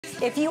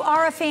If you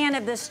are a fan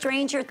of the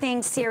Stranger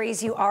Things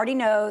series, you already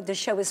know the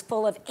show is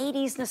full of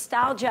 80s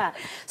nostalgia.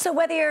 So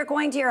whether you're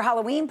going to your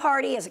Halloween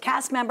party as a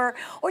cast member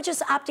or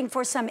just opting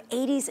for some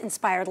 80s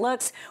inspired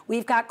looks,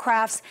 we've got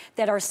crafts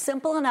that are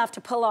simple enough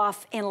to pull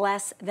off in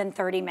less than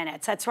 30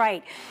 minutes. That's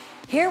right.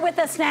 Here with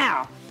us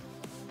now,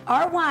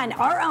 our one,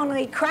 our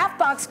only craft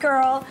box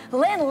girl,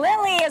 Lynn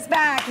Lilly is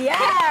back.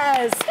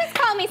 Yes. Just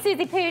call me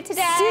Susie Poo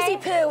today. Susie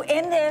Poo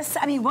in this.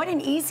 I mean, what an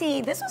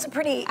easy, this was a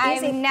pretty easy.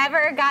 I've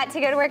never got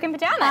to go to work in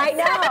pajamas. I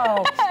know.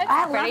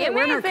 I love it. Amazing.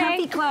 We're in our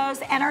comfy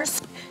clothes and our,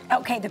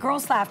 okay, the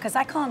girls laugh because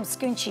I call them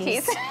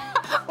scoonchies.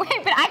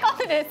 Wait, but I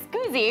called it a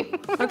scoozy.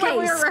 Okay. When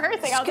we were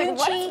rehearsing, I was like,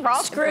 what is wrong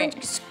with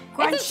me? Scrunchy.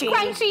 It's a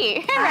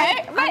scrunchy,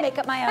 right? I make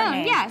up my own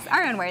name. Yes,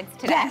 our own words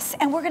today. Yes,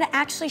 and we're going to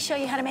actually show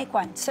you how to make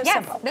one. So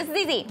simple. This is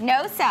easy.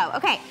 No sew.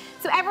 Okay,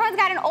 so everyone's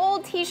got an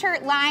old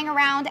t-shirt lying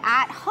around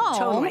at home.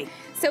 Totally.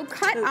 So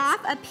cut off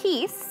a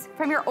piece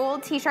from your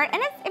old t-shirt,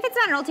 and if it's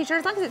not an old t-shirt,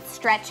 as long as it's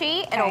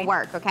stretchy, it'll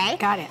work, okay?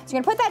 Got it. So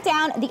you're gonna put that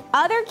down. The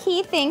other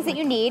key things that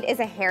you need is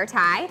a hair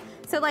tie.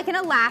 So like an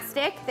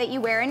elastic that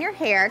you wear in your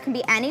hair, can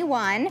be any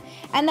one,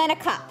 and then a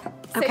cup.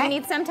 So you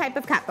need some type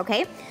of cup,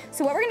 okay?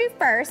 So what we're gonna do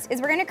first is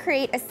we're gonna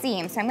create a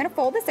seam. So I'm gonna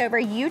fold this over.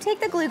 You take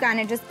the glue gun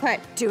and just put—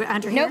 Do it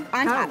under here? Nope,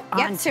 on top.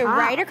 Yep, so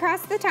right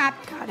across the top.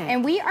 Got it.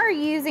 And we are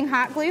using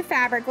hot glue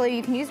fabric glue.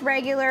 You can use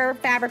regular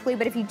fabric glue,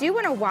 but if you do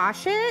wanna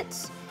wash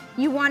it,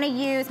 you wanna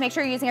make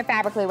sure you're using a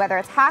fabric glue, whether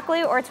it's hot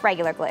glue or it's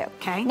regular glue.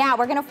 Okay. Now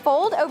we're gonna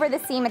fold over the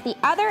seam at the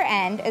other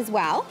end as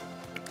well,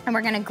 and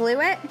we're gonna glue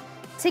it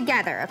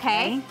together,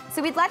 okay?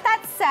 So we'd let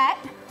that set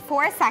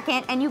for a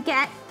second, and you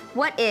get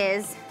what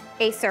is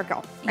a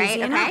circle, right?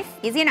 Easy enough.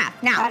 Easy enough.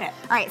 Now, got it.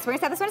 All right, so we're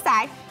gonna set this one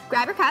aside.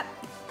 Grab your cup.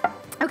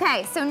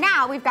 Okay, so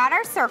now we've got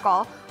our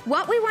circle.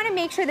 What we wanna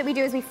make sure that we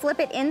do is we flip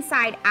it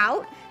inside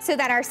out so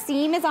that our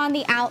seam is on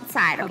the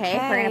outside, okay?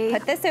 We're gonna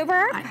put this over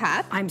our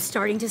cup. I'm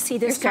starting to see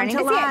this You're come starting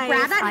to to see life. it.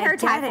 Grab that hair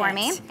tie for it.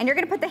 me, and you're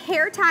gonna put the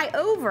hair tie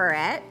over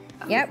it.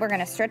 Yep, we're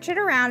gonna stretch it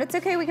around. It's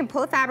okay, we can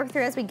pull the fabric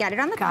through as we get it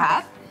on the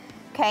cup.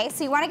 Okay,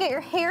 so you wanna get your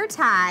hair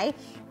tie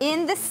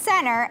in the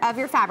center of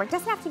your fabric.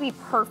 Doesn't have to be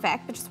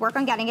perfect, but just work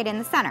on getting it in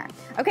the center.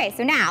 Okay,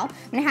 so now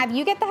I'm gonna have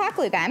you get the hot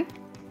glue gun.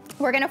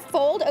 We're gonna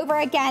fold over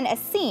again a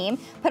seam,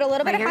 put a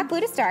little bit of hot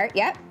glue to start,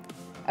 yep.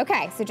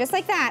 Okay, so just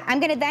like that, I'm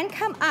gonna then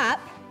come up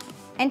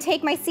and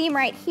take my seam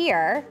right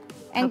here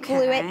and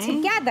glue it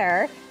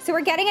together. So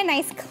we're getting a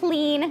nice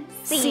clean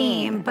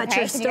seam. But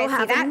you're still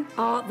having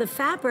all the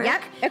fabric,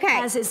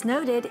 as is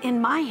noted in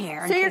my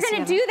hair. So you're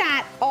gonna do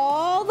that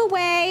all the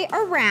way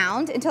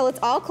around until it's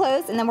all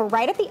closed, and then we're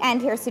right at the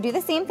end here. So do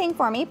the same thing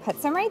for me.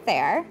 Put some right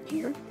there.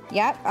 Here.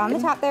 Yep, on the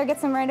top there, get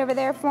some right over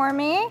there for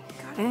me.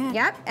 Got it.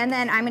 Yep, and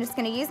then I'm just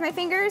gonna use my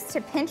fingers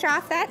to pinch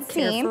off that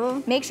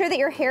seam. Make sure that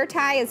your hair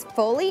tie is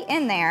fully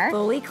in there.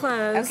 Fully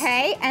closed.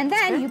 Okay, and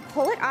then you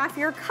pull it off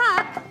your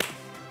cup.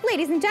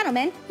 Ladies and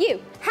gentlemen,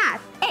 you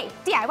have a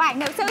DIY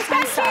no-sew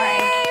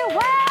scrunchie.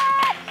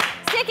 What?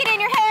 Stick it in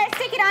your hair,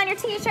 stick it on your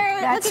t-shirt.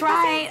 That's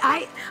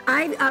right.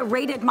 I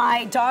rated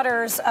my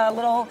daughter's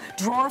little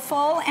drawer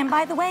full, and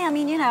by the way, I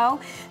mean, you know,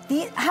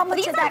 how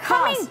much did that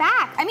cost? These are coming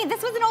back. I mean,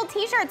 this was an old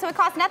t-shirt, so it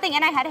cost nothing,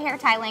 and I had a hair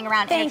tie laying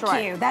around in a drawer.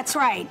 Thank you. That's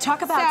right.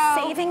 Talk about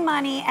saving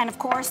money, and of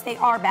course, they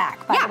are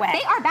back, by the way. Yeah,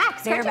 they are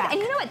back. They're back. And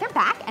you know what? They're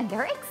back, and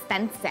they're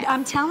expensive.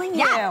 I'm telling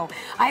you.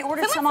 I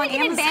ordered some on Amazon. Someone's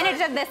taking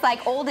advantage of this,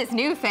 like, old is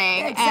new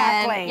thing.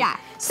 Exactly. And,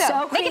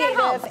 so make it at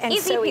home. and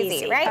Easy so peasy,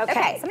 easy. right? Okay. So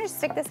I'm gonna just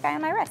stick this guy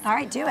on my wrist. All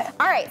right, do it.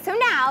 All right, so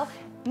now,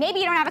 maybe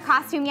you don't have a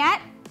costume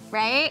yet,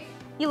 right?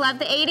 You love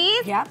the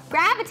 80s? Yep.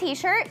 Grab a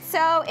t-shirt.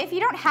 So if you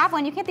don't have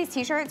one, you can get these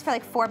t-shirts for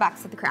like $4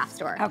 at the craft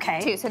store. Okay.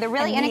 Too, so they're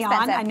really and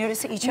inexpensive. Neon. I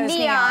noticed that you chose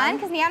neon.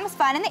 Because neon was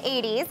fun in the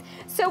 80s.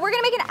 So we're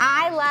gonna make an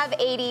I love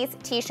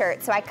 80s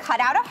t-shirt. So I cut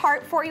out a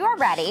heart for you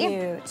already.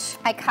 Cute.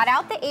 I cut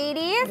out the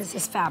 80s. What is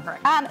this fabric?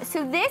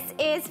 So this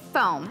is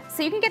foam.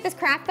 So you can get this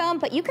craft foam,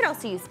 but you could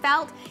also use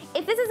felt.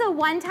 If this is a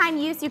one-time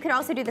use, you could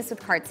also do this with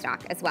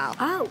cardstock as well.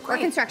 Oh, great.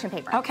 Or construction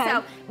paper. Okay.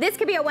 So this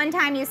could be a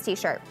one-time use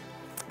t-shirt.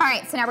 All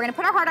right, so now we're gonna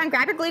put our heart on,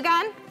 grab your glue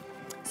gun.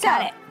 So,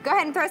 Got it. Go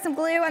ahead and throw some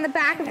glue on the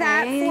back of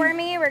that for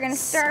me. We're gonna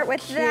start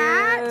with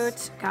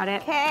that. Got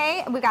it.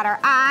 Okay, we got our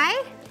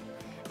eye.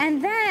 And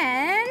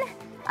then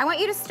I want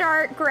you to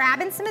start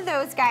grabbing some of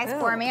those guys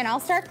for me, and I'll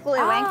start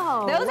gluing.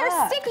 Oh, those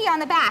are sticky on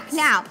the back.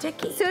 Now,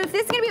 sticky. So if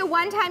this is gonna be a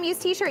one-time use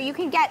t-shirt, you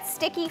can get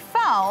sticky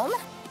foam,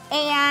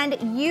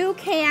 and you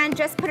can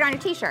just put it on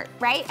your t-shirt,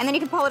 right? And then you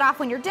can pull it off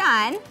when you're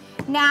done.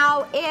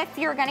 Now, if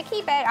you're gonna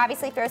keep it,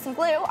 obviously throw some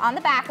glue on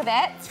the back of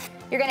it.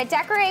 You're gonna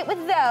decorate with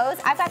those.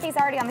 I've got these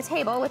already on the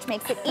table, which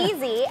makes it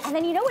easy. And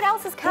then you know what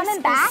else is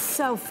coming back? This is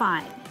so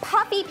fun.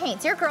 Puffy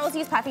paints. Your girls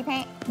use puffy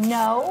paint?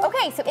 No.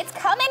 Okay, so it's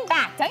coming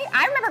back. Don't you?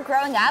 I remember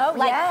growing up,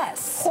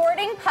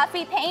 hoarding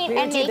puffy paint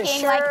and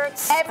making like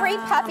every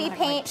puffy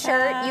paint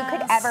shirt you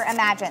could ever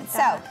imagine.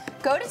 So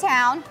go to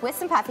town with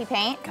some puffy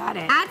paint. Got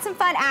it. Add some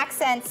fun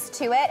accents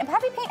to it. And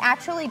puffy paint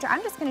actually,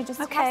 I'm just gonna have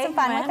some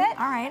fun with it.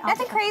 All right.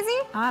 Nothing crazy.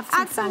 I'll have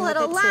some Add some fun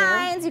little with it too.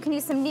 lines. You can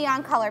use some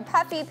neon colored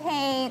puffy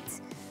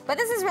paint. But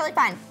this is really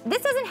fun.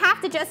 This doesn't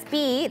have to just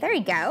be, there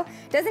you go,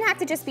 doesn't have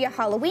to just be a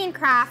Halloween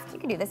craft. You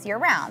can do this year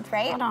round,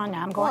 right? Hold on,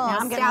 now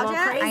I'm getting a little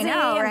crazy. I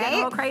know, right? I'm getting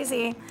a little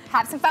crazy.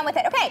 Have some fun with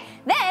it. Okay,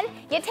 then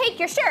you take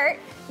your shirt,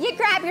 you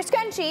grab your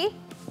scrunchie,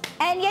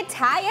 and you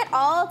tie it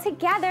all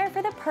together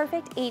for the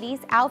perfect 80s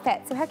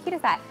outfit. So how cute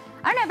is that?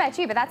 I don't know about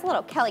you, but that's a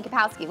little Kelly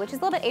Kapowski, which is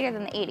a little bit 80s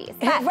than the 80s.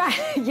 But, right,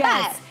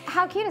 yes. But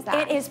how cute is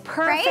that? It is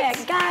perfect.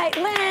 Right?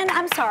 Guy, Lynn,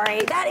 I'm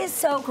sorry. That is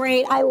so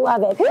great. I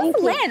love it. Thank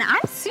you. Lynn?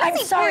 I'm Susie I'm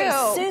sorry,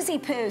 Poo. Susie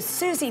Poo,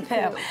 Susie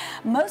Poo.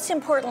 Most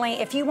importantly,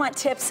 if you want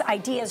tips,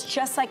 ideas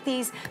just like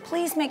these,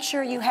 please make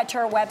sure you head to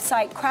our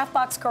website,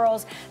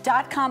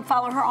 craftboxgirls.com.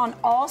 Follow her on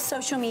all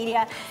social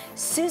media.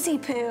 Susie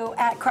Poo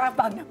at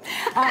Craftbox. No.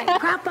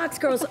 Craftbox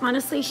Girls,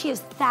 honestly, she has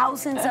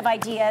thousands of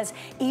ideas,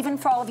 even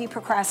for all of you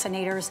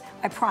procrastinators,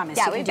 I promise.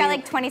 Yeah, we've got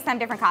like 20-some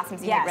different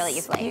costumes you can get really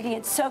easily. You can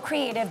get so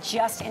creative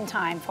just in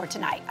time for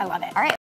tonight. I love it. All right.